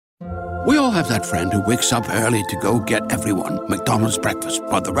We all have that friend who wakes up early to go get everyone McDonald's breakfast,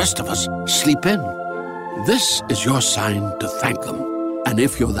 while the rest of us sleep in. This is your sign to thank them. And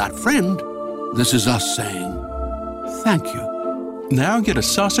if you're that friend, this is us saying thank you. Now get a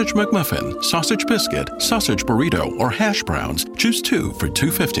sausage McMuffin, sausage biscuit, sausage burrito, or hash browns. Choose 2 for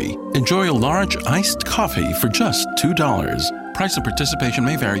 $2.50. Enjoy a large iced coffee for just $2. Price and participation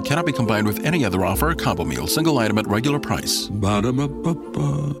may vary. Cannot be combined with any other offer or combo meal. Single item at regular price.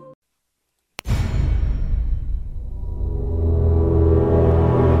 Ba-da-ba-ba-ba.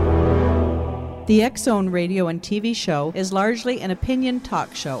 The X-Zone radio and TV show is largely an opinion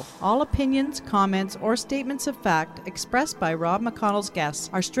talk show. All opinions, comments, or statements of fact expressed by Rob McConnell's guests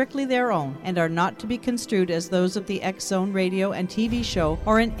are strictly their own and are not to be construed as those of the X-Zone radio and TV show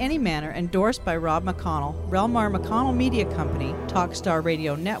or in any manner endorsed by Rob McConnell, Relmar McConnell Media Company, Talkstar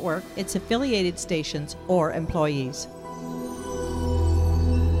Radio Network, its affiliated stations, or employees.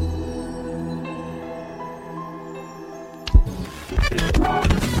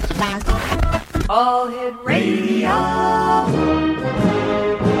 All Hit Radio.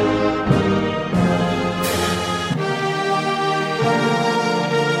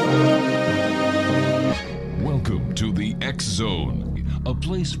 Welcome to the X Zone, a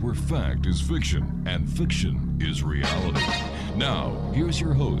place where fact is fiction and fiction is reality. Now, here's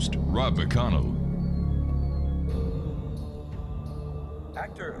your host, Rob McConnell.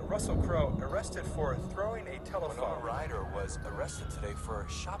 Actor Russell Crowe arrested for throwing a telephone. Winona Ryder was arrested today for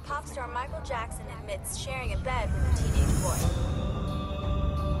shoplifting. Pop star Michael Jackson admits sharing a bed with a teenage boy.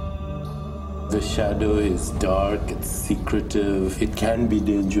 The shadow is dark, it's secretive, it can be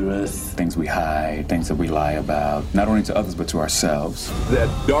dangerous. Things we hide, things that we lie about, not only to others but to ourselves. That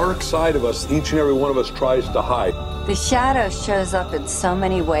dark side of us, each and every one of us tries to hide. The shadow shows up in so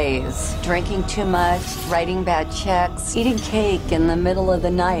many ways. Drinking too much, writing bad checks, eating cake in the middle of the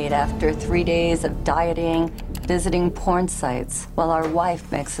night after 3 days of dieting, visiting porn sites while our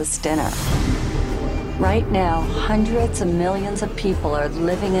wife makes us dinner. Right now, hundreds of millions of people are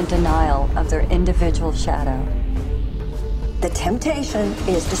living in denial of their individual shadow. The temptation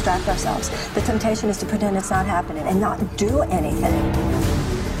is distract ourselves. The temptation is to pretend it's not happening and not do anything.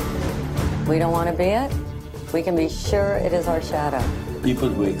 We don't want to be it. We can be sure it is our shadow. People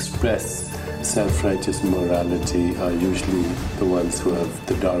who express self-righteous morality are usually the ones who have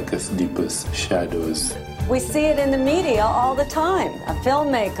the darkest, deepest shadows. We see it in the media all the time. A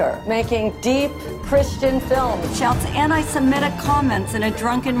filmmaker making deep Christian films shouts anti-Semitic comments in a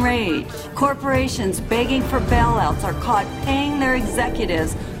drunken rage. Corporations begging for bailouts are caught paying their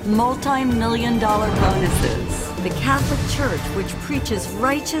executives multi-million-dollar bonuses. The Catholic Church, which preaches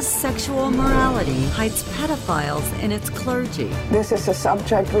righteous sexual morality, hides pedophiles in its clergy. This is a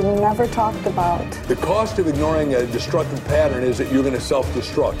subject we've never talked about. The cost of ignoring a destructive pattern is that you're going to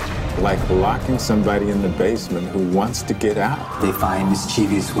self-destruct. Like locking somebody in the basement who wants to get out. They find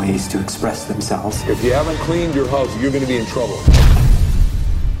mischievous ways to express themselves. If you haven't cleaned your house, you're going to be in trouble.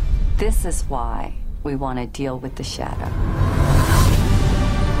 This is why we want to deal with the shadow.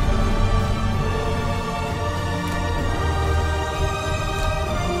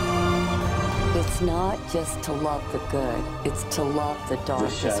 It's not just to love the good, it's to love the dark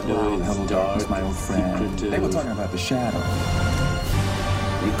as well. Hello, dark, my old friend. They were talking about the shadow.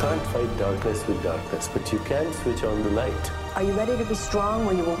 You can't fight darkness with darkness, but you can switch on the light. Are you ready to be strong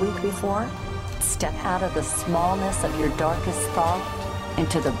where you were weak before? Step out of the smallness of your darkest thought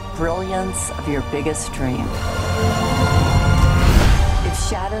into the brilliance of your biggest dream. If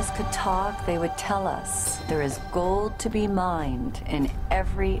shadows could talk, they would tell us there is gold to be mined in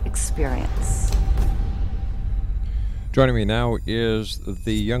every experience. Joining me now is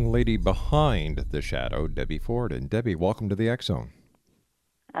the young lady behind the shadow, Debbie Ford. And Debbie, welcome to the X Zone.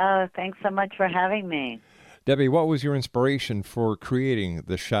 Oh, thanks so much for having me. Debbie, what was your inspiration for creating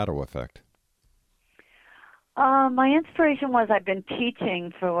the shadow effect? My inspiration was I've been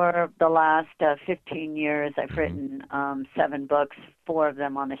teaching for the last 15 years. I've written 7 books, 4 of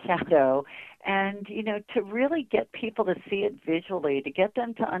them on the shadow. And, you know, to really get people to see it visually, to get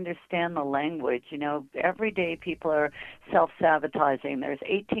them to understand the language. You know, every day people are self-sabotaging. There's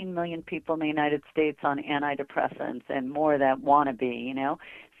 18 million people in the United States on antidepressants and more that want to be, you know.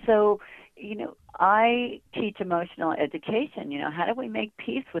 So, you know, I teach emotional education. You know, how do we make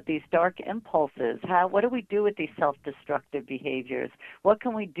peace with these dark impulses? What do we do with these self-destructive behaviors? What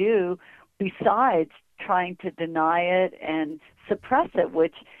can we do besides trying to deny it and suppress it,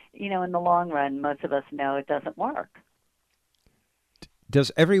 which, you know, in the long run, most of us know it doesn't work.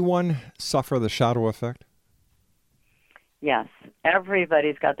 Does everyone suffer the shadow effect? Yes,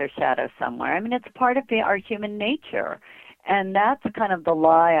 everybody's got their shadow somewhere. I mean, it's part of our human nature. And that's kind of the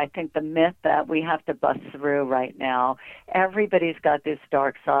lie, I think, the myth that we have to bust through right now. Everybody's got this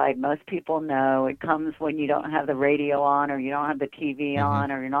dark side. Most people know it comes when you don't have the radio on, or you don't have the TV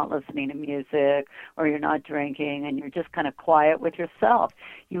on, or you're not listening to music, or you're not drinking, and you're just kind of quiet with yourself.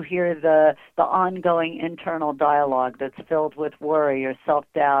 You hear the ongoing internal dialogue that's filled with worry or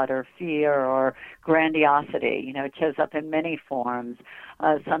self-doubt or fear or grandiosity. You know, it shows up in many forms.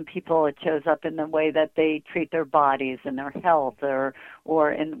 Some people, it shows up in the way that they treat their bodies and their health, or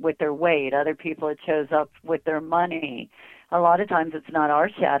with their weight. Other people, it shows up with their money. A lot of times it's not our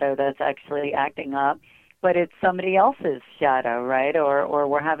shadow that's actually acting up, but it's somebody else's shadow, right? Or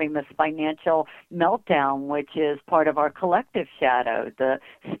we're having this financial meltdown, which is part of our collective shadow, the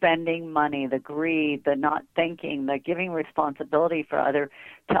spending money, the greed, the not thinking, the giving responsibility to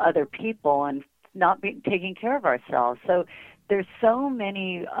other people and not taking care of ourselves. So there's so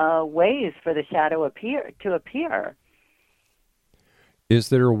many ways for the shadow to appear. Is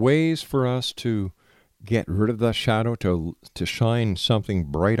there ways for us to get rid of the shadow, to shine something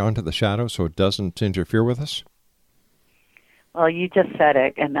bright onto the shadow so it doesn't interfere with us? Well, you just said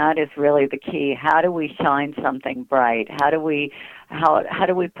it, and that is really the key. How do we shine something bright? How do we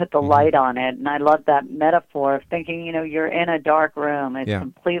put the light on it? And I love that metaphor of thinking, you know, you're in a dark room, it's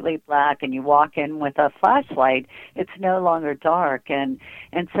completely black, and you walk in with a flashlight, it's no longer dark. And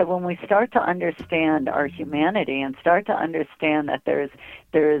so when we start to understand our humanity and start to understand that there's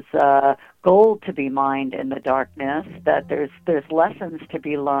gold to be mined in the darkness, that there's lessons to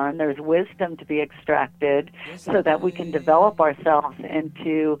be learned, there's wisdom to be extracted, so that we can develop ourselves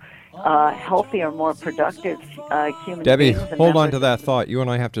into healthier, more productive human Debbie, beings. hold on to that thought. You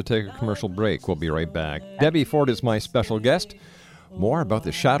and I have to take a commercial break. We'll be right back. Debbie Ford is my special guest. More about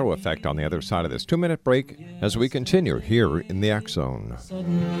the shadow effect on the other side of this 2-minute break as we continue here in the X Zone.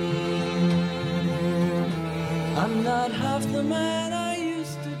 I'm not half the man I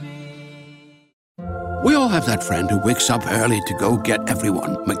used to be. We all have that friend who wakes up early to go get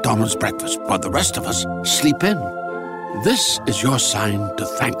everyone McDonald's breakfast, while the rest of us sleep in. This is your sign to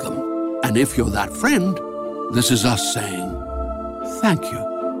thank them. And if you're that friend, this is us saying thank you.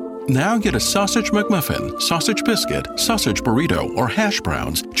 Now get a sausage McMuffin, sausage biscuit, sausage burrito, or hash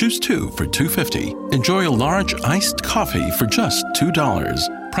browns. Choose 2 for $2.50. Enjoy a large iced coffee for just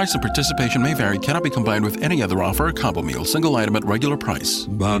 $2. Price and participation may vary. Cannot be combined with any other offer or combo meal. Single item at regular price.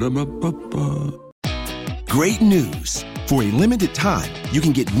 Ba-da-ba-ba-ba. Great news. For a limited time, you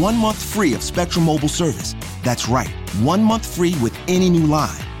can get 1 month free of Spectrum Mobile service. That's right, 1 month free with any new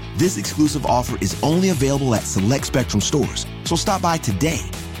line. This exclusive offer is only available at select Spectrum stores, so stop by today.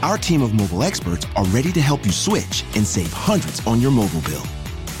 Our team of mobile experts are ready to help you switch and save hundreds on your mobile bill.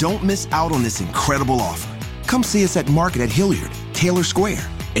 Don't miss out on this incredible offer. Come see us at Market at Hilliard, Taylor Square,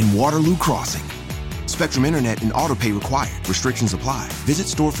 and Waterloo Crossing. Spectrum Internet and autopay required. Restrictions apply. Visit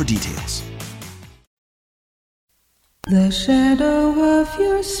store for details. The shadow of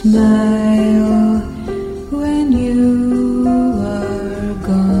your smile when you are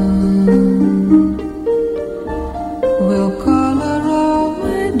gone will color all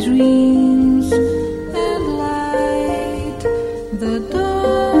my dreams and light the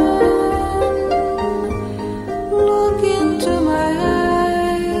dawn. Look into my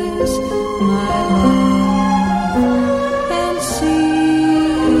eyes, my love, and see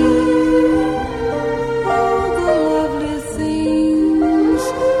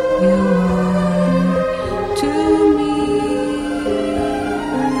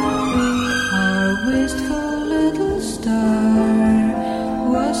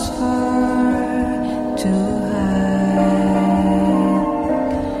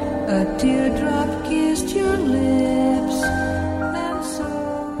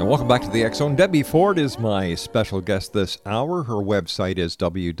welcome back to the X Zone. Debbie Ford is my special guest this hour. Her website is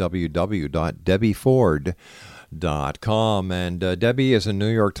www.debbieford.com. And Debbie is a New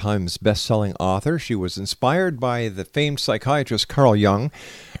York Times best-selling author. She was inspired by the famed psychiatrist Carl Jung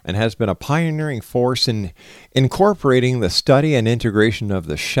and has been a pioneering force in incorporating the study and integration of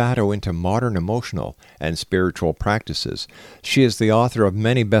the shadow into modern emotional and spiritual practices. She is the author of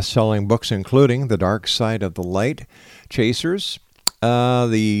many best-selling books, including The Dark Side of the Light, Chasers,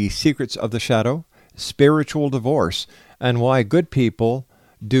 The Secrets of the Shadow, Spiritual Divorce, and Why Good People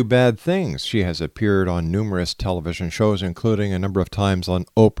Do Bad Things. She has appeared on numerous television shows, including a number of times on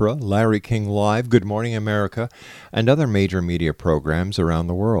Oprah, Larry King Live, Good Morning America, and other major media programs around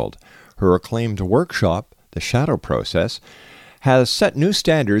the world. Her acclaimed workshop, The Shadow Process, has set new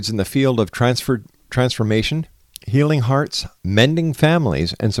standards in the field of transformation, healing hearts, mending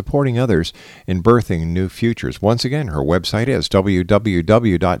families, and supporting others in birthing new futures. Once again, her website is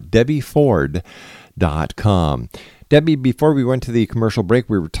www.debbieford.com. Debbie, before we went to the commercial break,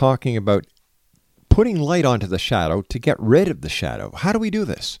 we were talking about putting light onto the shadow to get rid of the shadow. How do we do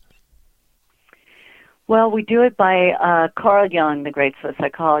this? Well, we do it by Carl Jung, the great Swiss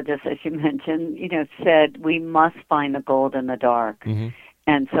psychologist, as you mentioned, said we must find the gold in the dark. Mm-hmm.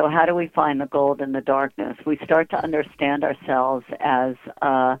 And so how do we find the gold in the darkness? We start to understand ourselves as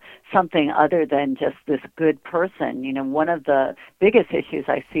something other than just this good person. One of the biggest issues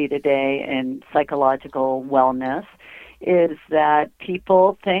I see today in psychological wellness is that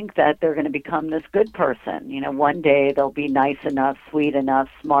people think that they're going to become this good person. One day they'll be nice enough, sweet enough,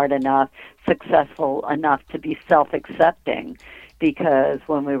 smart enough, successful enough to be self-accepting. Because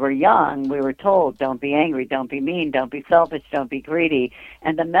when we were young, we were told, don't be angry, don't be mean, don't be selfish, don't be greedy.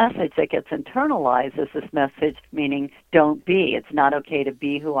 And the message that gets internalized is this message meaning don't be. It's not okay to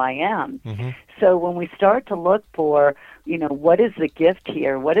be who I am. Mm-hmm. So when we start to look for, what is the gift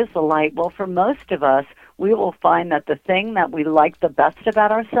here? What is the light? Well, for most of us, we will find that the thing that we like the best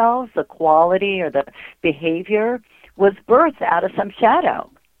about ourselves, the quality or the behavior, was birthed out of some shadow.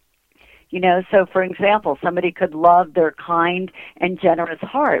 So for example, somebody could love their kind and generous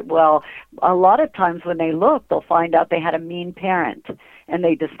heart. Well, a lot of times when they look, they'll find out they had a mean parent, and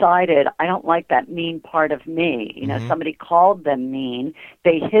they decided, I don't like that mean part of me. Mm-hmm. Somebody called them mean.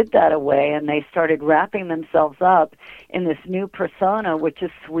 They hid that away, and they started wrapping themselves up in this new persona, which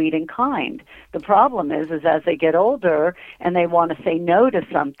is sweet and kind. The problem is as they get older and they want to say no to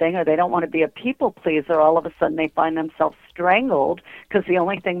something, or they don't want to be a people pleaser, all of a sudden they find themselves strangled because the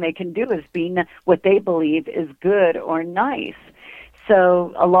only thing they can do is be what they believe is good or nice.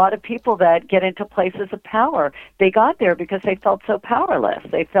 So a lot of people that get into places of power, they got there because they felt so powerless.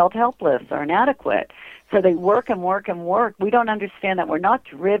 They felt helpless or inadequate. So they work and work and work. We don't understand that we're not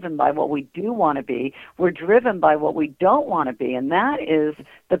driven by what we do want to be. We're driven by what we don't want to be, and that is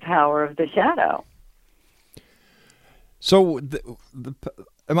the power of the shadow. So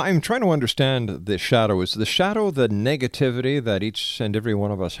I'm trying to understand the shadow. Is the shadow the negativity that each and every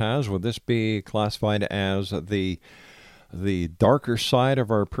one of us has? Would this be classified as the darker side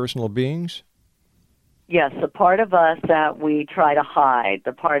of our personal beings? Yes, the part of us that we try to hide,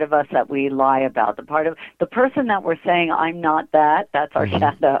 the part of us that we lie about, the person that we're saying, I'm not that, that's our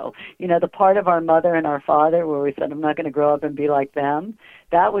shadow. The part of our mother and our father where we said, I'm not going to grow up and be like them,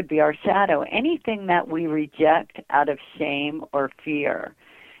 that would be our shadow. Anything that we reject out of shame or fear.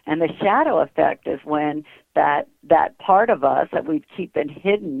 And the shadow effect is when that part of us that we've keeping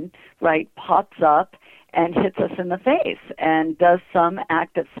hidden, right, pops up and hits us in the face and does some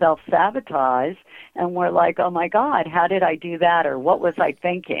act of self-sabotage, and we're like, oh my God, how did I do that, or what was I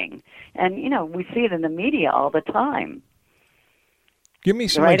thinking? And, we see it in the media all the time. Give me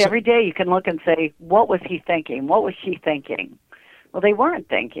some every day you can look and say, what was he thinking? What was she thinking? Well, they weren't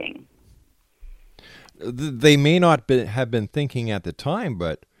thinking. They may not have been thinking at the time,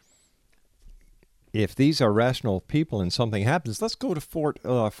 but if these are rational people and something happens, let's go to Fort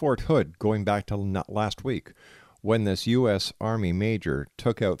Hood, going back to last week, when this U.S. Army major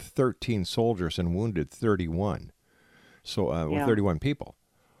took out 13 soldiers and wounded 31. So, 31 people.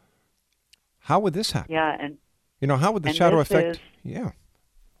 How would this happen? Yeah, and how would the shadow affect?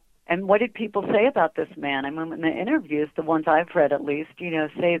 And what did people say about this man? I mean, in the interviews, the ones I've read at least,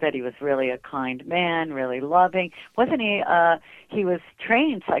 say that he was really a kind man, really loving. Wasn't he? He was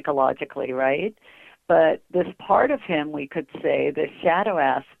trained psychologically, right? But this part of him, we could say, the shadow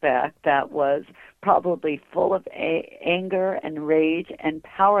aspect that was probably full of anger and rage and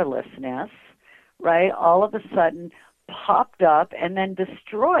powerlessness, right, all of a sudden popped up and then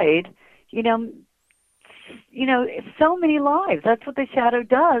destroyed, so many lives. That's what the shadow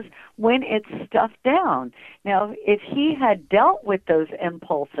does when it's stuffed down. Now, if he had dealt with those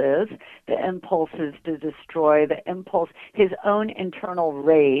impulses, the impulses to destroy, his own internal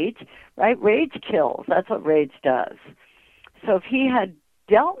rage, right? Rage kills. That's what rage does. So if he had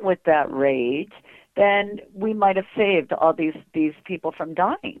dealt with that rage, then we might have saved all these people from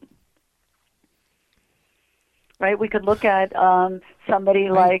dying. Right, we could look at somebody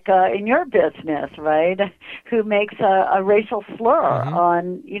like in your business, right, who makes a racial slur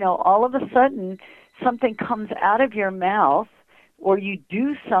on, all of a sudden something comes out of your mouth or you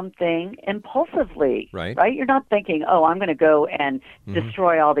do something impulsively, right? You're not thinking, oh, I'm going to go and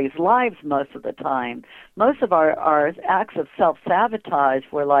destroy all these lives most of the time. Most of our acts of self-sabotage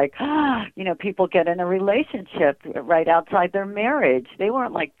were like, people get in a relationship right outside their marriage. They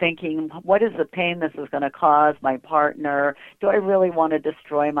weren't like thinking, what is the pain this is going to cause my partner? Do I really want to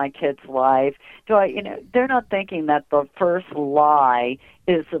destroy my kid's life? They're not thinking that the first lie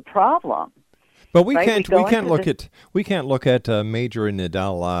is the problem. But we can't look at Major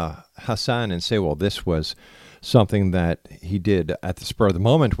Nidal Hassan and say, well, this was something that he did at the spur of the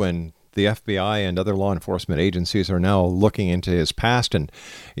moment when the FBI and other law enforcement agencies are now looking into his past. And,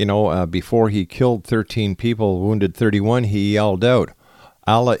 before he killed 13 people, wounded 31, he yelled out,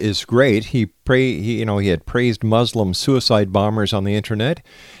 "Allah is great." He had praised Muslim suicide bombers on the internet.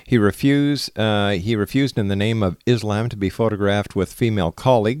 He refused in the name of Islam to be photographed with female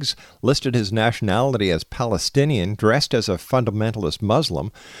colleagues, listed his nationality as Palestinian, dressed as a fundamentalist Muslim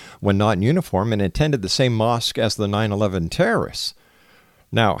when not in uniform, and attended the same mosque as the 9/11 terrorists.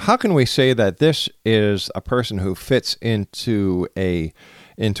 Now, how can we say that this is a person who fits into a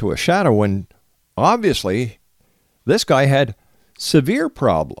shadow when obviously this guy had severe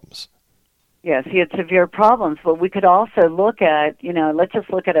problems? Yes, he had severe problems, but we could also look at, let's just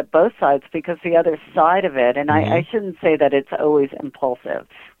look at it both sides, because the other side of it, and I shouldn't say that it's always impulsive.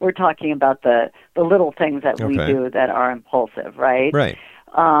 We're talking about the little things that we do that are impulsive, right? Right.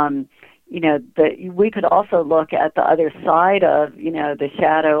 We could also look at the other side of, the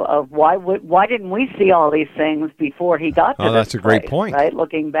shadow of why didn't we see all these things before he got to this that's a great point. Right?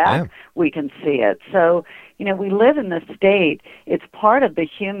 Looking back, we can see it. So, we live in this state. It's part of the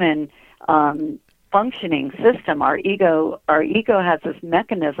human functioning system. Our ego has this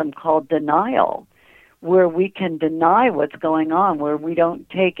mechanism called denial, where we can deny what's going on, where we don't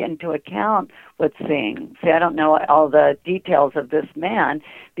take into account what's seeing. See, I don't know all the details of this man,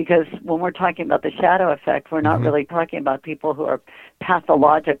 because when we're talking about the shadow effect, we're not really talking about people who are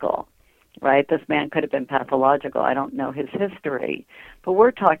pathological, right? This man could have been pathological. I don't know his history. But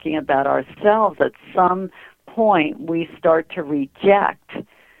we're talking about ourselves. At some point, we start to reject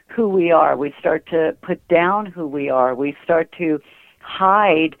who we are. We start to put down who we are. We start to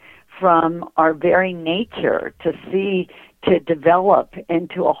hide from our very nature to develop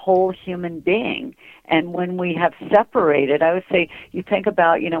into a whole human being. And when we have separated, I would say, you think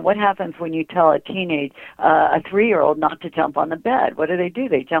about, what happens when you tell a 3-year-old not to jump on the bed? What do?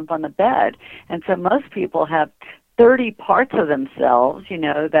 They jump on the bed. And so most people have 30 parts of themselves,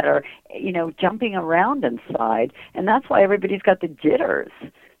 that are, jumping around inside. And that's why everybody's got the jitters.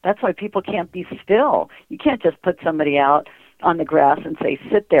 That's why people can't be still. You can't just put somebody out on the grass and say,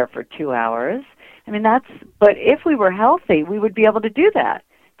 sit there for 2 hours. But if we were healthy, we would be able to do that.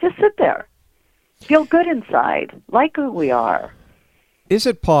 Just sit there. Feel good inside, like who we are. Is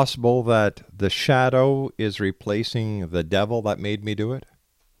it possible that the shadow is replacing the devil that made me do it?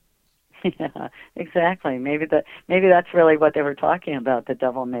 Yeah, exactly. Maybe that's really what they were talking about. The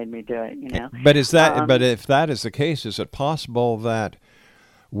devil made me do it, But is that? But if that is the case, is it possible that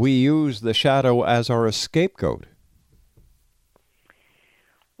we use the shadow as our scapegoat?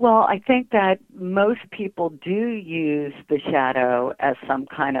 Well, I think that most people do use the shadow as some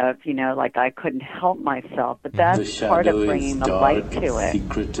kind of, like I couldn't help myself, but that's part of bringing the light to it,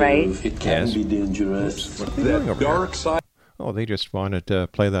 secretive, right? It can be dangerous. That dark side. Oh, they just wanted to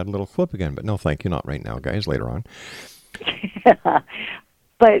play that little clip again, but no, thank you, not right now, guys. Later on.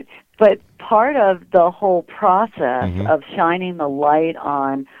 But part of the whole process of shining the light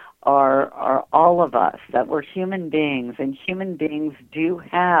on are all of us, that we're human beings, and human beings do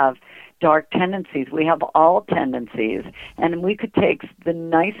have dark tendencies. We have all tendencies, and we could take the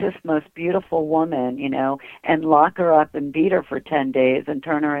nicest, most beautiful woman, and lock her up and beat her for 10 days and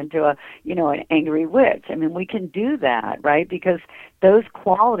turn her into an angry witch. We can do that, right? Because those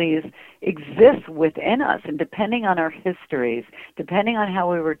qualities exist within us, and depending on our histories, depending on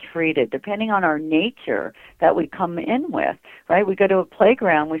how we were treated, depending on our nature that we come in with, right? We go to a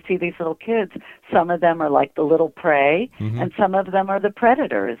playground, we see these little kids. Some of them are like the little prey, and some of them are the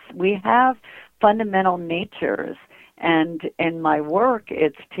predators. We have fundamental natures, and in my work,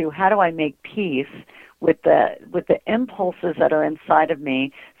 it's to how do I make peace with the impulses that are inside of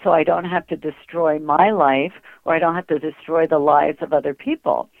me, so I don't have to destroy my life, or I don't have to destroy the lives of other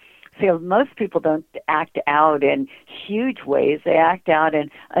people. See, most people don't act out in huge ways. They act out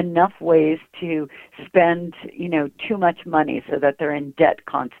in enough ways to spend, too much money so that they're in debt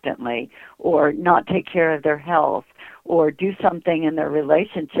constantly, or not take care of their health, or do something in their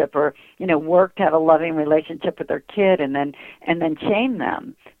relationship, or, work to have a loving relationship with their kid and then shame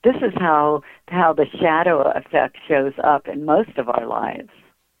them. This is how the shadow effect shows up in most of our lives.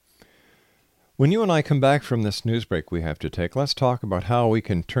 When you and I come back from this news break we have to take, let's talk about how we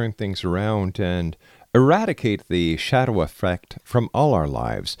can turn things around and eradicate the shadow effect from all our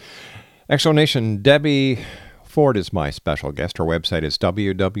lives. Exonation, Debbie Ford is my special guest. Her website is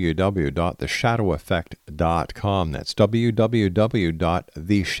www.theshadoweffect.com. That's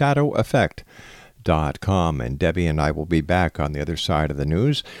www.theshadoweffect.com. And Debbie and I will be back on the other side of the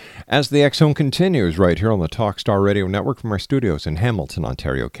news as the X Zone continues right here on the Talkstar Radio Network from our studios in Hamilton,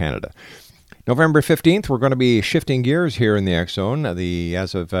 Ontario, Canada. November 15th, we're going to be shifting gears here in the X Zone.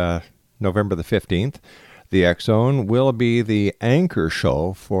 As of November the 15th, the X Zone will be the anchor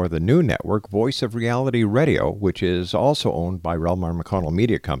show for the new network, Voice of Reality Radio, which is also owned by Relmar McConnell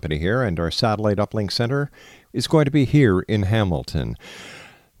Media Company here, and our satellite uplink center is going to be here in Hamilton.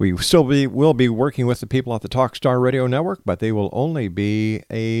 We will be working with the people at the Talkstar Radio Network, but they will only be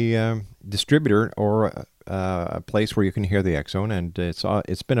a distributor or a place where you can hear the X Zone, and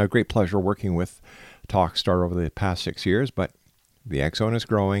it's been a great pleasure working with Talkstar over the past 6 years, but the X Zone is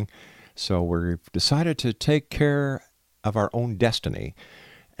growing, so we've decided to take care of our own destiny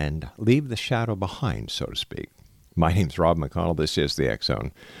and leave the shadow behind, so to speak. My name's Rob McConnell. This is the X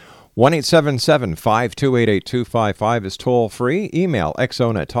Zone. 1-877-528-8255 is toll-free. Email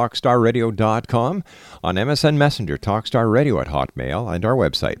xzone@talkstarradio.com. On MSN Messenger, talkstarradio@hotmail. And our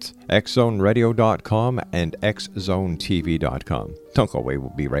websites, xzoneradio.com and xzonetv.com. Don't go away. We'll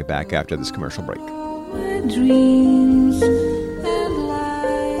be right back after this commercial break. My dreams and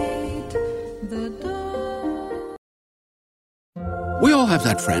light the door. We all have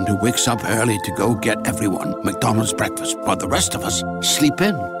that friend who wakes up early to go get everyone McDonald's breakfast, while the rest of us sleep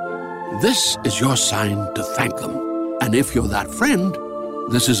in. This is your sign to thank them. And if you're that friend,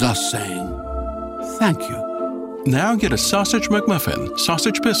 this is us saying thank you. Now get a sausage McMuffin,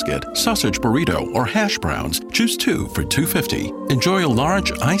 sausage biscuit, sausage burrito, or hash browns. Choose 2 for $2.50. Enjoy a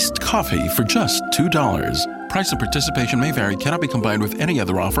large iced coffee for just $2. Price and participation may vary. Cannot be combined with any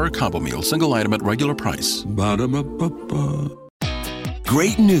other offer or combo meal. Single item at regular price. Ba-da-ba-ba-ba.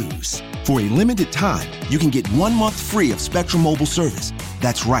 Great news! For a limited time, you can get 1 month free of Spectrum Mobile service.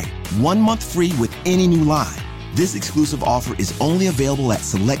 That's right, 1 month free with any new line. This exclusive offer is only available at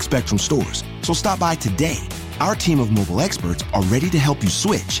select Spectrum stores, so stop by today. Our team of mobile experts are ready to help you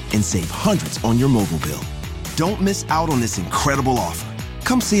switch and save hundreds on your mobile bill. Don't miss out on this incredible offer.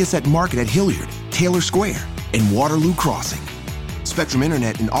 Come see us at Market at Hilliard, Taylor Square, and Waterloo Crossing. Spectrum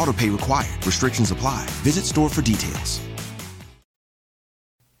Internet and autopay required. Restrictions apply. Visit store for details.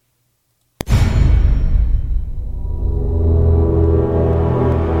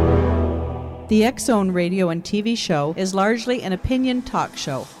 The X Zone radio and TV show is largely an opinion talk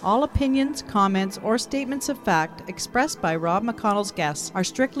show. All opinions, comments, or statements of fact expressed by Rob McConnell's guests are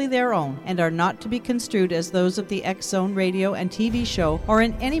strictly their own and are not to be construed as those of the X Zone radio and TV show or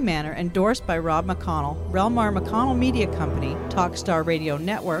in any manner endorsed by Rob McConnell, Relmar McConnell Media Company, Talkstar Radio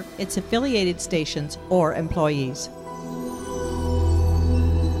Network, its affiliated stations, or employees.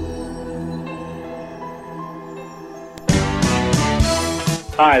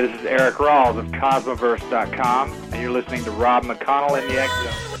 Hi, this is Eric Rawls of Cosmoverse.com, and you're listening to Rob McConnell in the X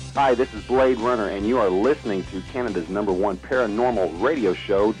Zone. Hi, this is Blade Runner, and you are listening to Canada's #1 paranormal radio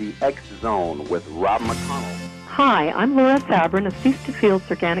show, The X Zone, with Rob McConnell. Hi, I'm Laura Sabrin of Feast to Fields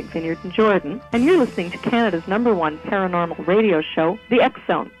Organic Vineyard in Jordan, and you're listening to Canada's #1 paranormal radio show, The X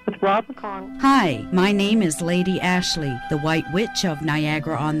Zone, with Rob McConnell. Hi, my name is Lady Ashley, the White Witch of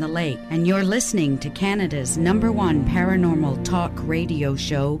Niagara-on-the-Lake, and you're listening to Canada's #1 paranormal talk radio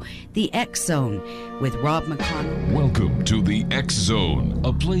show, The X Zone, with Rob McConnell. Welcome to The X Zone,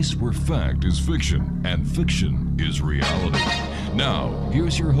 a place where fact is fiction and fiction is reality. Now,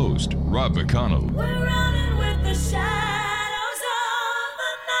 here's your host, Rob McConnell. We're running with the shadows of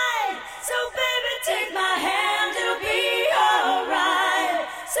the night. So baby, take my hand, it'll be alright.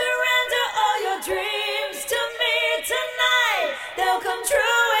 Surrender all your dreams to me tonight. They'll come true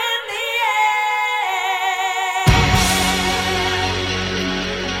in the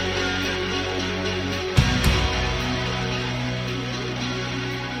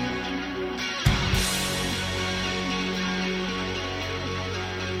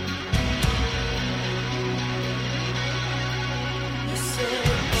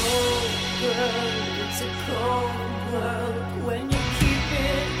it's a cold world when you keep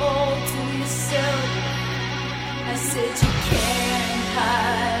it all to yourself. I said you can't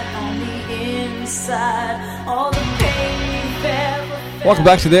hide on the inside all the pain you've ever felt. Welcome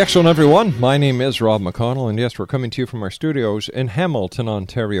back to the X Zone, everyone. My name is Rob McConnell, and yes, we're coming to you from our studios in Hamilton,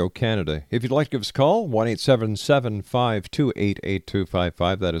 Ontario, Canada. If you'd like to give us a call,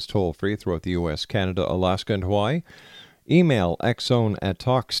 1-877-528-8255. That is toll-free throughout the U.S., Canada, Alaska, and Hawaii. Email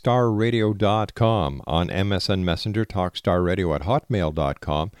xzone@talkstarradio.com. On MSN Messenger,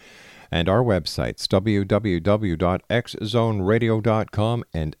 talkstarradio@hotmail.com. And our websites, www.xzoneradio.com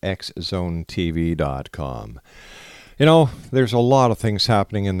and xzonetv.com. You know, there's a lot of things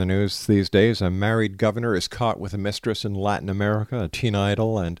happening in the news these days. A married governor is caught with a mistress in Latin America. A teen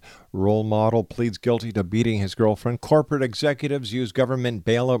idol and role model pleads guilty to beating his girlfriend. Corporate executives use government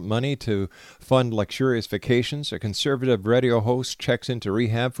bailout money to fund luxurious vacations. A conservative radio host checks into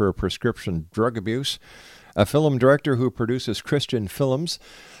rehab for prescription drug abuse. A film director who produces Christian films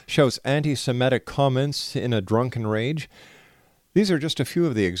shows anti-Semitic comments in a drunken rage. These are just a few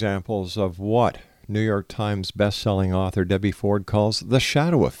of the examples of what New York Times best-selling author Debbie Ford calls the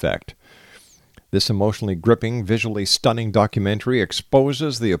shadow effect. This emotionally gripping, visually stunning documentary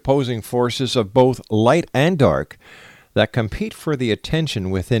exposes the opposing forces of both light and dark that compete for the attention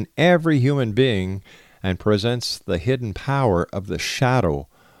within every human being and presents the hidden power of the shadow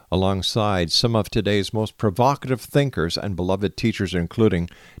alongside some of today's most provocative thinkers and beloved teachers, including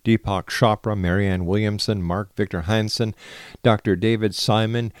Deepak Chopra, Marianne Williamson, Mark Victor Hansen, Dr. David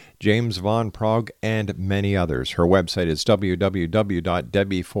Simon, James Von Prague, and many others. Her website is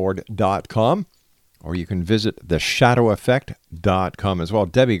www.debbieford.com, or you can visit theshadoweffect.com as well.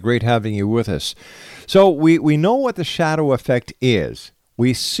 Debbie, great having you with us. So we know what the shadow effect is.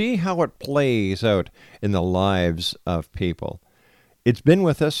 We see how it plays out in the lives of people. It's been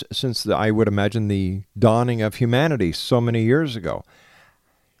with us since, I would imagine, the dawning of humanity so many years ago.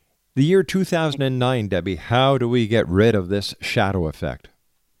 The year 2009, Debbie, how do we get rid of this shadow effect?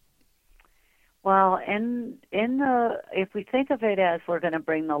 Well, if we think of it as we're going to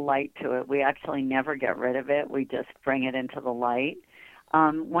bring the light to it, we actually never get rid of it. We just bring it into the light.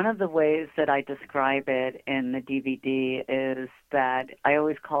 One of the ways that I describe it in the DVD is that I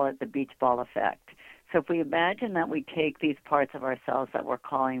always call it the beach ball effect. So if we imagine that we take these parts of ourselves that we're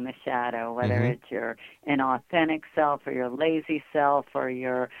calling the shadow, whether it's your inauthentic self or your lazy self or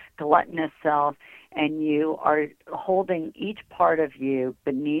your gluttonous self, and you are holding each part of you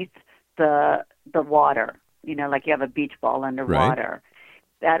beneath the water, like you have a beach ball underwater.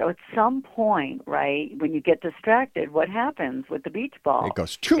 That at some point, right, when you get distracted, what happens with the beach ball? It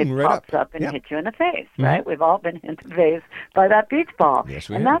goes right pops up and hits you in the face, right? We've all been hit in the face by that beach ball. Yes,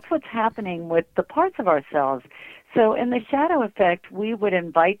 we and have. That's what's happening with the parts of ourselves. So in the shadow effect, we would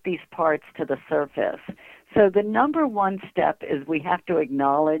invite these parts to the surface. So the number one step is we have to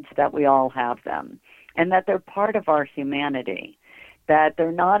acknowledge that we all have them and that they're part of our humanity. That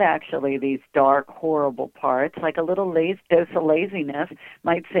they're not actually these dark, horrible parts. Like a little dose of laziness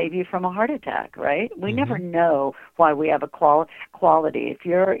might save you from a heart attack, right? We never know why we have a quality. If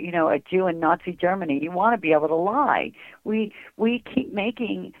you're, a Jew in Nazi Germany, you want to be able to lie. We keep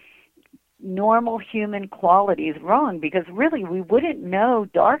making normal human qualities wrong because really we wouldn't know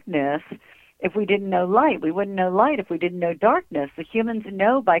darkness if we didn't know light. We wouldn't know light if we didn't know darkness. The humans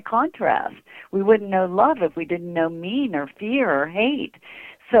know by contrast. We wouldn't know love if we didn't know mean or fear or hate.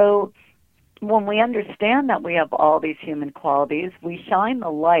 So when we understand that we have all these human qualities, we shine the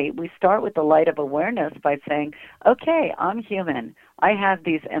light. We start with the light of awareness by saying, okay, I'm human. I have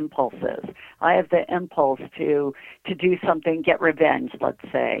these impulses. I have the impulse to do something, get revenge, let's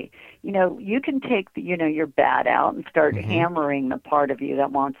say. You can take, your bat out and start hammering the part of you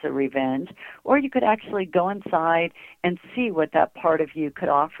that wants the revenge, or you could actually go inside and see what that part of you could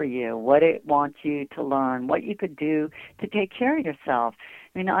offer you, what it wants you to learn, what you could do to take care of yourself.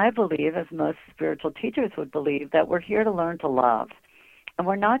 I believe, as most spiritual teachers would believe, that we're here to learn to love. And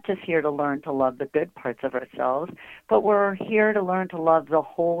we're not just here to learn to love the good parts of ourselves, but we're here to learn to love the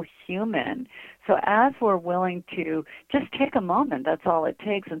whole human. So as we're willing to just take a moment, that's all it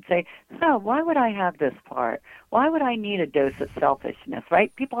takes, and say, why would I have this part? Why would I need a dose of selfishness,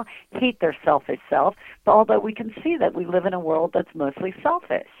 right? People hate their selfish self, although we can see that we live in a world that's mostly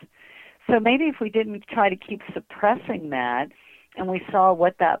selfish. So maybe if we didn't try to keep suppressing that, and we saw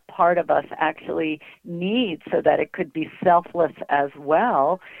what that part of us actually needs so that it could be selfless as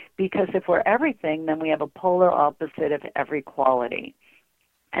well, because if we're everything, then we have a polar opposite of every quality.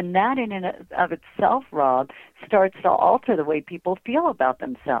 And that in and of itself, Rob, starts to alter the way people feel about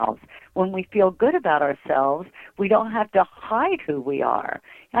themselves. When we feel good about ourselves, we don't have to hide who we are.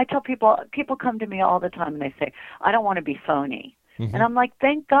 I tell people come to me all the time and they say, I don't want to be phony. And I'm like,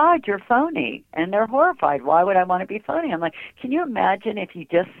 thank God you're phony. And they're horrified. Why would I want to be phony? I'm like, can you imagine if you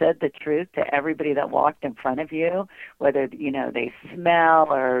just said the truth to everybody that walked in front of you, whether, they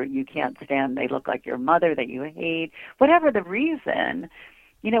smell or you can't stand, they look like your mother that you hate, whatever the reason.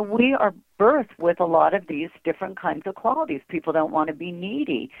 We are birthed with a lot of these different kinds of qualities. People don't want to be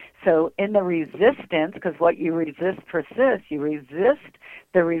needy. So in the resistance, because what you resist persists, you resist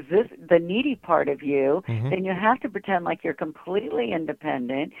the needy part of you, then you have to pretend like you're completely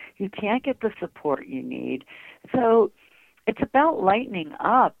independent. You can't get the support you need. So It's about lightening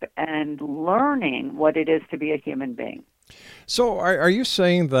up and learning what it is to be a human being. So are you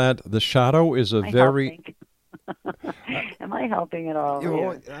saying that the shadow is a very... Am I helping at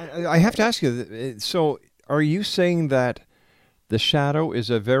all? I have to ask you, so are you saying that the shadow is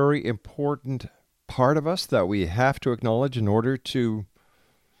a very important part of us that we have to acknowledge in order to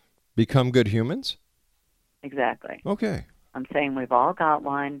become good humans? Exactly. Okay. I'm saying we've all got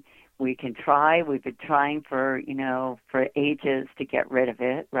one. We can try. We've been trying for ages to get rid of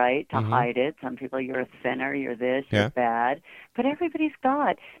it, right? To hide it. Some people, you're a sinner, you're this, you're bad. But everybody's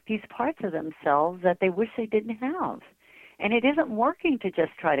got these parts of themselves that they wish they didn't have. And it isn't working to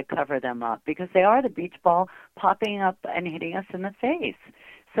just try to cover them up because they are the beach ball popping up and hitting us in the face.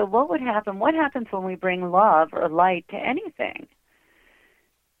 So what would happen? What happens when we bring love or light to anything?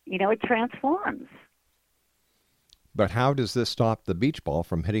 It transforms. But how does this stop the beach ball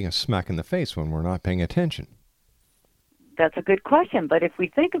from hitting us smack in the face when we're not paying attention? That's a good question. But if we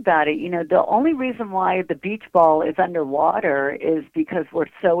think about it, the only reason why the beach ball is underwater is because we're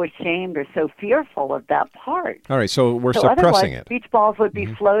so ashamed or so fearful of that part. All right, so we're suppressing it. Beach balls would be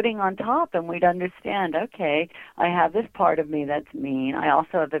floating on top, and we'd understand, okay, I have this part of me that's mean. I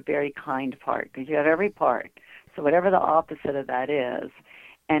also have a very kind part, because you have every part. So whatever the opposite of that is,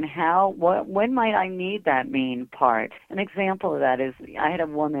 and when might I need that mean part? An example of that is I had a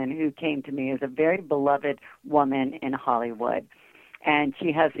woman who came to me as a very beloved woman in Hollywood. And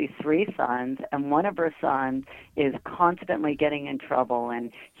she has these 3 sons, and one of her sons is constantly getting in trouble,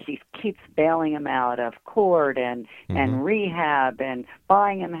 and she keeps bailing him out of court and rehab and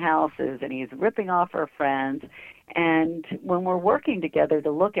buying him houses, and he's ripping off her friends. And when we're working together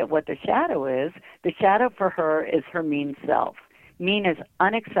to look at what the shadow for her is her mean self. Mean is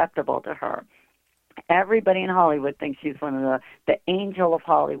unacceptable to her. Everybody in Hollywood thinks she's one of the angel of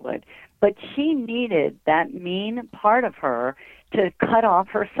Hollywood. But she needed that mean part of her to cut off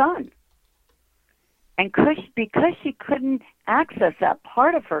her son. And because she couldn't access that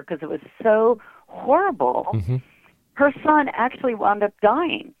part of her because it was so horrible, her son actually wound up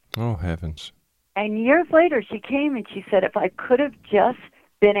dying. Oh, heavens. And years later, she came and she said, if I could have just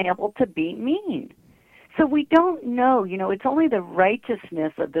been able to be mean. So we don't know, it's only the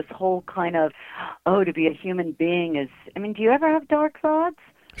righteousness of this whole kind of, to be a human being is, do you ever have dark thoughts?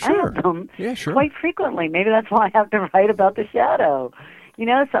 Sure. I have them sure. quite frequently. Maybe that's why I have to write about the shadow.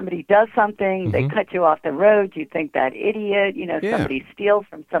 Somebody does something, they cut you off the road, you think that idiot, somebody steals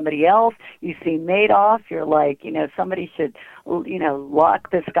from somebody else, you see Madoff, you're like, somebody should,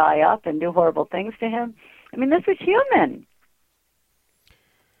 lock this guy up and do horrible things to him. This is human.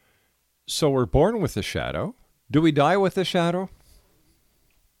 So we're born with the shadow. Do we die with the shadow?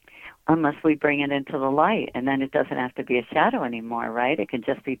 Unless we bring it into the light, and then it doesn't have to be a shadow anymore, right? It can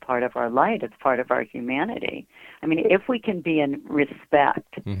just be part of our light. It's part of our humanity. If we can be in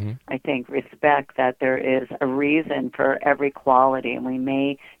respect, I think respect that there is a reason for every quality, and we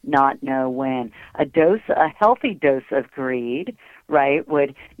may not know when. A healthy dose of greed, right,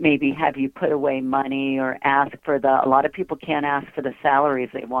 would maybe have you put away money or ask for a lot of people can't ask for the salaries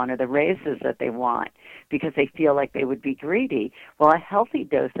they want or the raises that they want because they feel like they would be greedy. Well, a healthy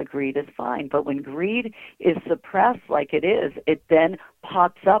dose of greed is fine, but when greed is suppressed like it is, it then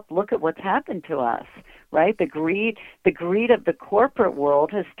pops up. Look at what's happened to us, right? The greed of the corporate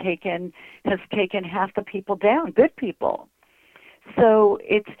world has taken half the people down, good people. So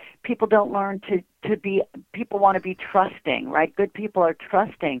people don't learn to be, people want to be trusting, right? Good people are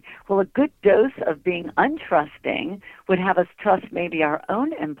trusting. Well, a good dose of being untrusting would have us trust maybe our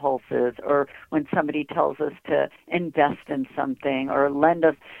own impulses, or when somebody tells us to invest in something or lend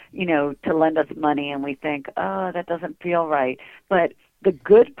us money and we think, oh, that doesn't feel right. But the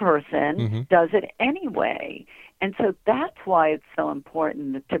good person does it anyway. And so that's why it's so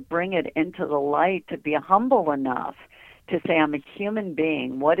important to bring it into the light, to be humble enough to say, I'm a human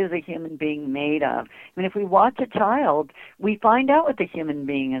being. What is a human being made of? If we watch a child, we find out what the human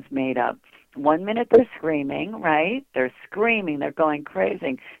being is made of. 1 minute they're screaming, right? They're screaming, they're going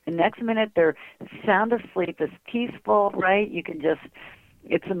crazy. The next minute their sound asleep is peaceful, right?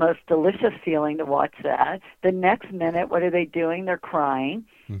 It's the most delicious feeling to watch that. The next minute, what are they doing? They're crying.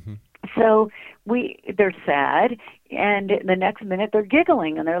 So they're sad, and the next minute they're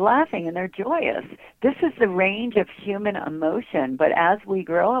giggling and they're laughing and they're joyous. This is the range of human emotion. But as we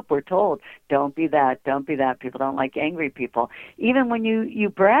grow up, we're told, don't be that, don't be that. People don't like angry people. Even when you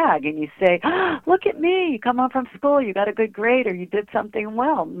brag and you say, look at me, you come home from school, you got a good grade, or you did something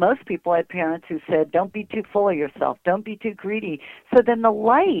well. Most people had parents who said, don't be too full of yourself, don't be too greedy. So then the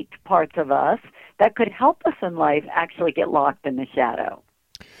light parts of us that could help us in life actually get locked in the shadow.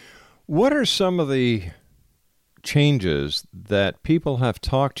 What are some of the changes that people have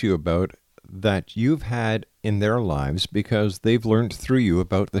talked to you about that you've had in their lives because they've learned through you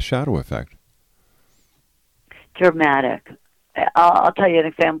about the shadow effect? Dramatic. I'll tell you an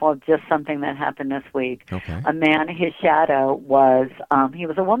example of just something that happened this week. Okay. A man, his shadow was, he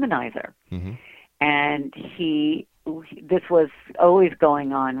was a womanizer. Mm-hmm. And this was always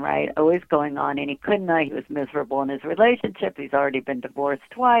going on, right? Always going on, and he couldn't. He was miserable in his relationship. He's already been divorced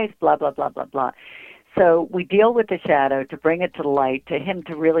twice, blah, blah, blah, blah, blah. So we deal with the shadow to bring it to the light, to him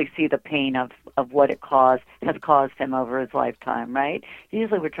to really see the pain of what it has caused him over his lifetime, right?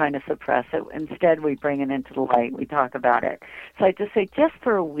 Usually we're trying to suppress it. Instead, we bring it into the light. We talk about it. So I just say, just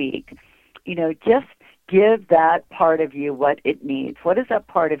for a week, just give that part of you what it needs. What is that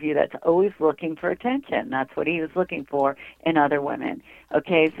part of you that's always looking for attention? That's what he was looking for in other women.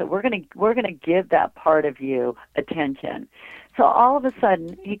 Okay, so we're gonna give that part of you attention. So all of a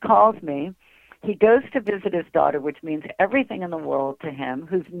sudden, he calls me. He goes to visit his daughter, which means everything in the world to him,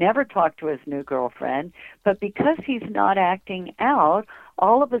 who's never talked to his new girlfriend. But because he's not acting out,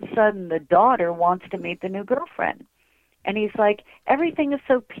 all of a sudden the daughter wants to meet the new girlfriend. And he's like, everything is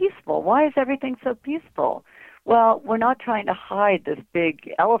so peaceful. Why is everything so peaceful? Well, we're not trying to hide this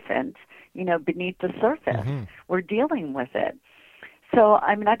big elephant, beneath the surface. Mm-hmm. We're dealing with it. So,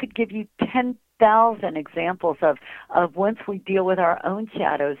 I could give you 10,000 examples of once we deal with our own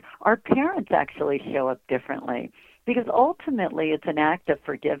shadows, our parents actually show up differently. Because ultimately, it's an act of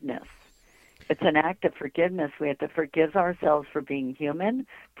forgiveness. It's an act of forgiveness. We have to forgive ourselves for being human,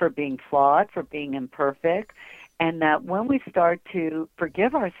 for being flawed, for being imperfect. And that when we start to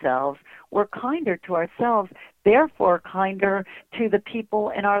forgive ourselves, we're kinder to ourselves, therefore kinder to the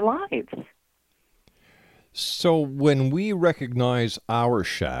people in our lives. So when we recognize our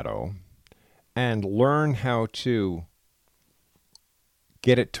shadow and learn how to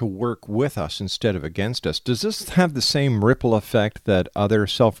get it to work with us instead of against us, does this have the same ripple effect that other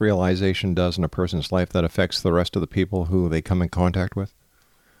self-realization does in a person's life that affects the rest of the people who they come in contact with?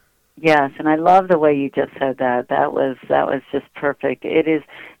 Yes, and I love the way you just said that. That was just perfect. It is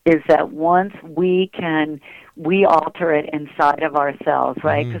that once we alter it inside of ourselves,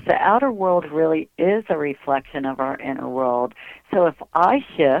 right? Because the outer world really is a reflection of our inner world. So if I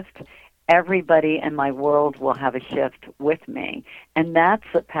shift, everybody in my world will have a shift with me. And that's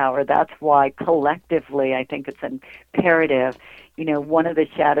the power. That's why collectively I think it's imperative. One of the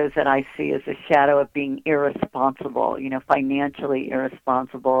shadows that I see is the shadow of being irresponsible, financially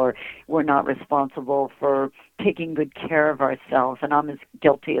irresponsible, or we're not responsible for taking good care of ourselves. And I'm as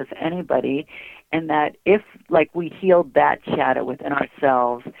guilty as anybody. And that if, we healed that shadow within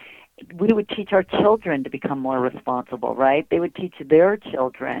ourselves, we would teach our children to become more responsible, right? They would teach their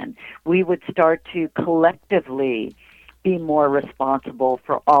children. We would start to collectively be more responsible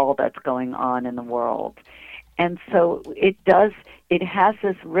for all that's going on in the world. And so it has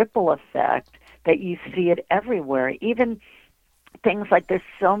this ripple effect that you see it everywhere. Even things like there's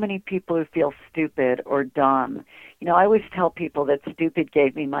so many people who feel stupid or dumb. I always tell people that stupid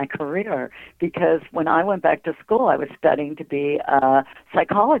gave me my career because when I went back to school, I was studying to be a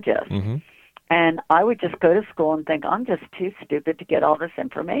psychologist. Mm-hmm. And I would just go to school and think, I'm just too stupid to get all this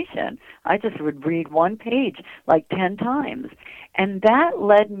information. I just would read one page 10 times. And that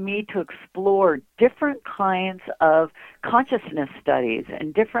led me to explore different kinds of consciousness studies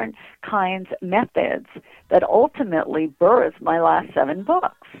and different kinds of methods that ultimately birthed my last 7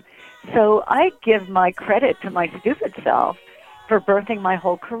 books. So I give my credit to my stupid self for birthing my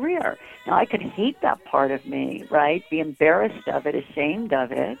whole career. Now, I could hate that part of me, right? Be embarrassed of it, ashamed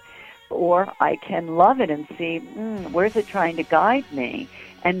of it. Or I can love it and see, where's it trying to guide me?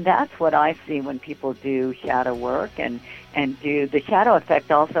 And that's what I see when people do shadow work and do. The shadow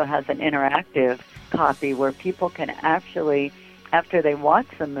effect also has an interactive copy where people can actually, after they watch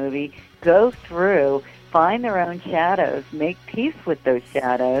the movie, go through, find their own shadows, make peace with those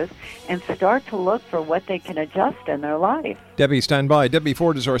shadows, and start to look for what they can adjust in their life. Debbie, stand by. Debbie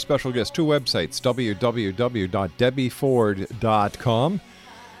Ford is our special guest. 2 websites, www.debbieford.com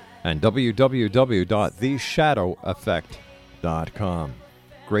and www.theshadoweffect.com.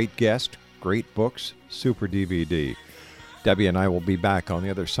 Great guest, great books, super DVD. Debbie and I will be back on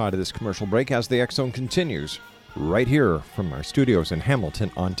the other side of this commercial break as the X Zone continues right here from our studios in Hamilton,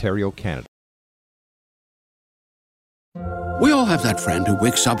 Ontario, Canada. We all have that friend who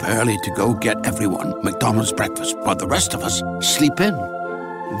wakes up early to go get everyone McDonald's breakfast, while the rest of us sleep in.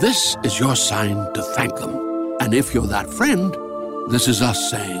 This is your sign to thank them. And if you're that friend, this is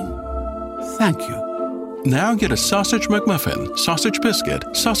us saying thank you. Now get a sausage McMuffin, sausage biscuit,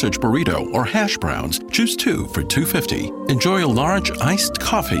 sausage burrito, or hash browns. Choose 2 for $2.50. Enjoy a large iced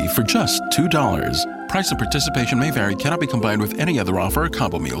coffee for just $2. Price and participation may vary, cannot be combined with any other offer or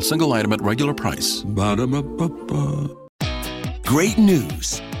combo meal, single item at regular price. Ba-da-ba-ba-ba. Great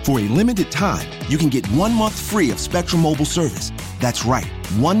news! For a limited time, you can get 1 month free of Spectrum Mobile service. That's right,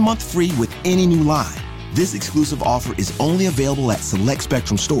 1 month free with any new line. This exclusive offer is only available at select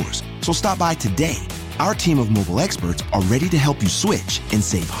Spectrum stores, so stop by today. Our team of mobile experts are ready to help you switch and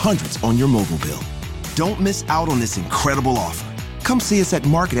save hundreds on your mobile bill. Don't miss out on this incredible offer. Come see us at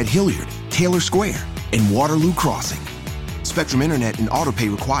Market at Hilliard, Taylor Square, and Waterloo Crossing. Spectrum Internet and autopay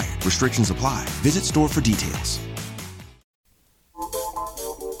required. Restrictions apply. Visit store for details.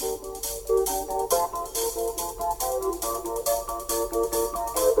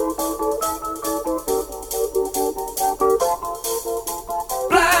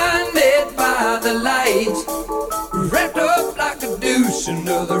 Blinded by the lights, wrapped up like a douche,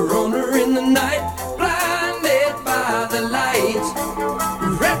 another runner in the night. Blinded by the lights,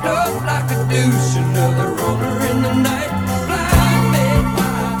 wrapped up like a douche, another runner in the night. Blinded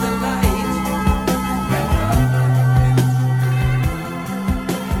by the lights,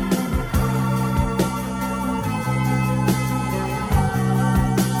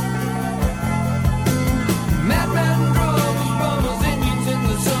 madman drums, bombers, engines in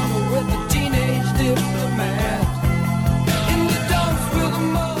the summer with a teenage diplomat. In the dumps with a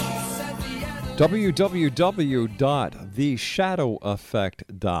mouse at the end.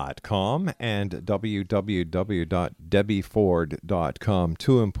 www.theshadoweffect.com and www.debbieford.com.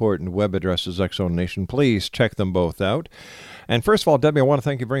 Two important web addresses, X-Zone Nation. Please check them both out. And first of all, Debbie, I want to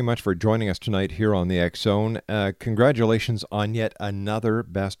thank you very much for joining us tonight here on the X-Zone. Congratulations on yet another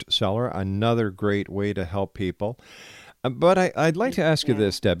bestseller, another great way to help people. But I'd like to ask you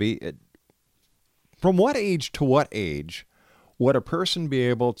this, Debbie. From what age to what age would a person be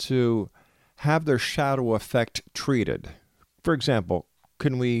able to have their shadow effect treated? For example,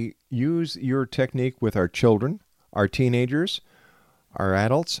 can we use your technique with our children, our teenagers, our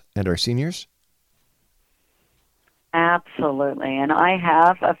adults, and our seniors? Absolutely. And I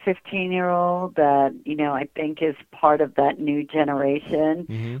have a 15-year-old that, I think is part of that new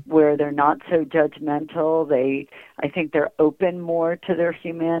generation where they're not so judgmental. I think they're open more to their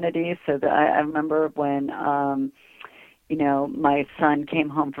humanity. So I remember when, my son came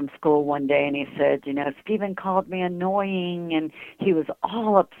home from school one day and he said, Stephen called me annoying, and he was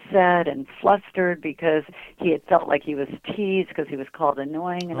all upset and flustered because he had felt like he was teased because he was called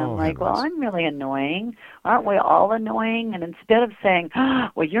annoying. And I'm like, well, I'm really annoying. Aren't we all annoying? And instead of saying,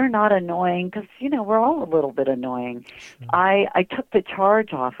 well, you're not annoying, because, we're all a little bit annoying, I took the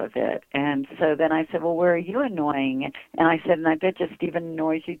charge off of it. And so then I said, well, where are you annoying? And I said, and I bet you Stephen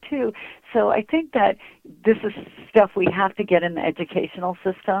annoys you too. So I think that this is stuff we have to get in the educational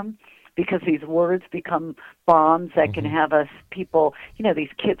system, because these words become bombs that can have us people, these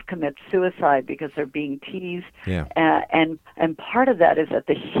kids commit suicide because they're being teased. Yeah. And part of that is that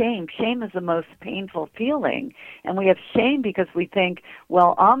the shame is the most painful feeling. And we have shame because we think,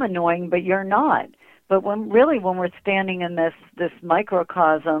 well, I'm annoying, but you're not. But when we're standing in this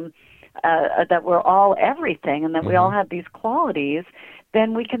microcosm, that we're all everything and that we all have these qualities,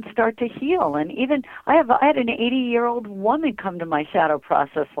 then we can start to heal. And even I had an 80-year-old woman come to my shadow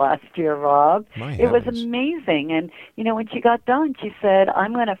process last year, Rob. It was amazing. And, when she got done, she said,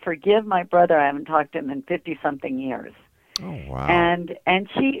 I'm going to forgive my brother. I haven't talked to him in 50-something years. Oh, wow. And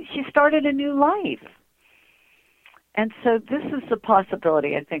she started a new life. And so this is the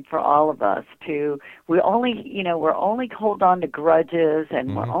possibility, I think, for all of us we're only hold on to grudges,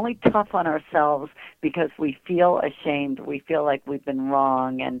 and we're only tough on ourselves because we feel ashamed. We feel like we've been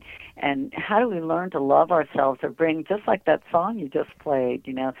wrong. And how do we learn to love ourselves, or bring, just like that song you just played,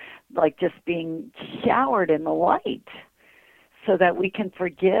 like just being showered in the light so that we can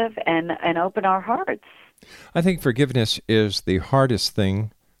forgive and open our hearts. I think forgiveness is the hardest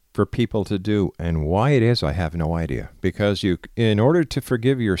thing for people to do, and why it is, I have no idea. Because in order to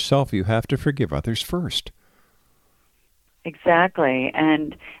forgive yourself, you have to forgive others first. Exactly,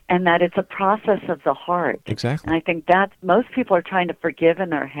 and that it's a process of the heart. Exactly. And I think that most people are trying to forgive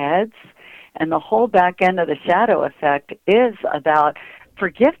in their heads, and the whole back end of the shadow effect is about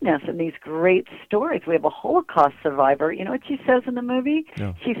forgiveness and these great stories. We have a Holocaust survivor. You know what she says in the movie?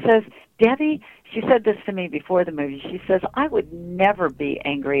 No. She says, Debbie, she said this to me before the movie. She says, I would never be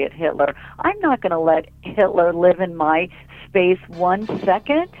angry at Hitler. I'm not going to let Hitler live in my space 1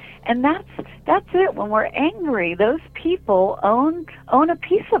 second. And that's it. When we're angry, those people own a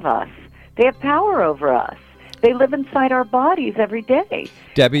piece of us. They have power over us. They live inside our bodies every day.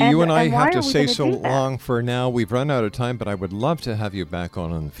 Debbie, you and I have to we say gonna so do that? long for now. We've run out of time, but I would love to have you back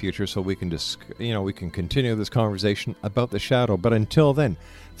on in the future so we can we can continue this conversation about the shadow. But until then,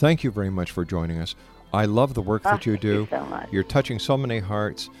 thank you very much for joining us I love the work that you do. Thank you so much. You're touching so many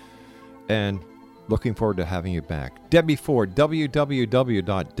hearts, and looking forward to having you back. Debbie Ford,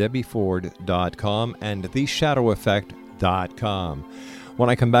 www.debbieford.com and theshadoweffect.com. When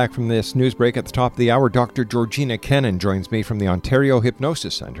I come back from this news break at the top of the hour, Dr. Georgina Kennan joins me from the Ontario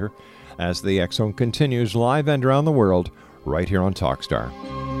Hypnosis Centre as the X Zone continues live and around the world right here on Talkstar.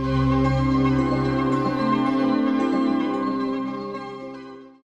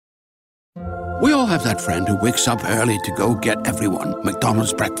 We all have that friend who wakes up early to go get everyone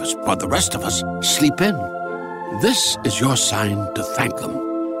McDonald's breakfast, while the rest of us sleep in. This is your sign to thank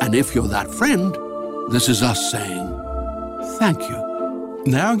them. And if you're that friend, this is us saying thank you.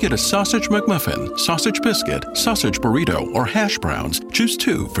 Now get a sausage McMuffin, sausage biscuit, sausage burrito, or hash browns. Choose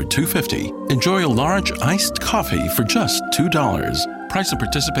 2 for $2.50. Enjoy a large iced coffee for just $2. Price and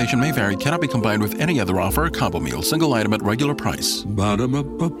participation may vary. Cannot be combined with any other offer or combo meal. Single item at regular price.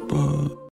 Ba-da-ba-ba-ba.